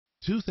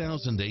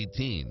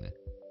2018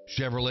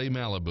 Chevrolet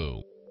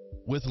Malibu.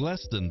 With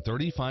less than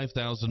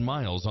 35,000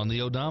 miles on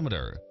the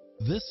odometer,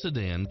 this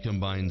sedan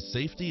combines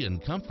safety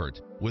and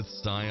comfort with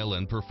style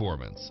and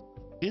performance.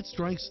 It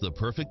strikes the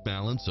perfect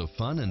balance of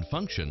fun and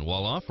function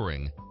while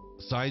offering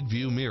side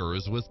view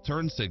mirrors with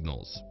turn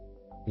signals,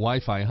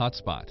 Wi-Fi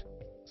hotspot,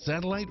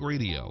 satellite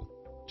radio,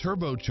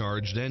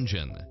 turbocharged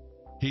engine,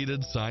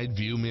 heated side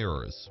view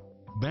mirrors,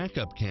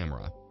 backup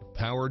camera,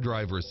 power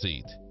driver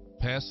seat,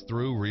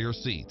 pass-through rear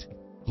seat,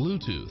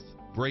 Bluetooth,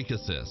 brake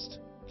assist,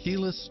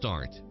 keyless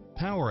start,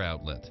 power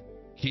outlet,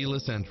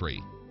 keyless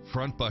entry,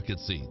 front bucket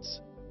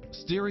seats,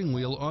 steering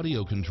wheel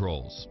audio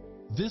controls.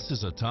 This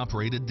is a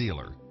top-rated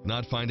dealer.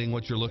 Not finding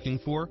what you're looking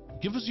for?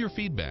 Give us your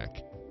feedback.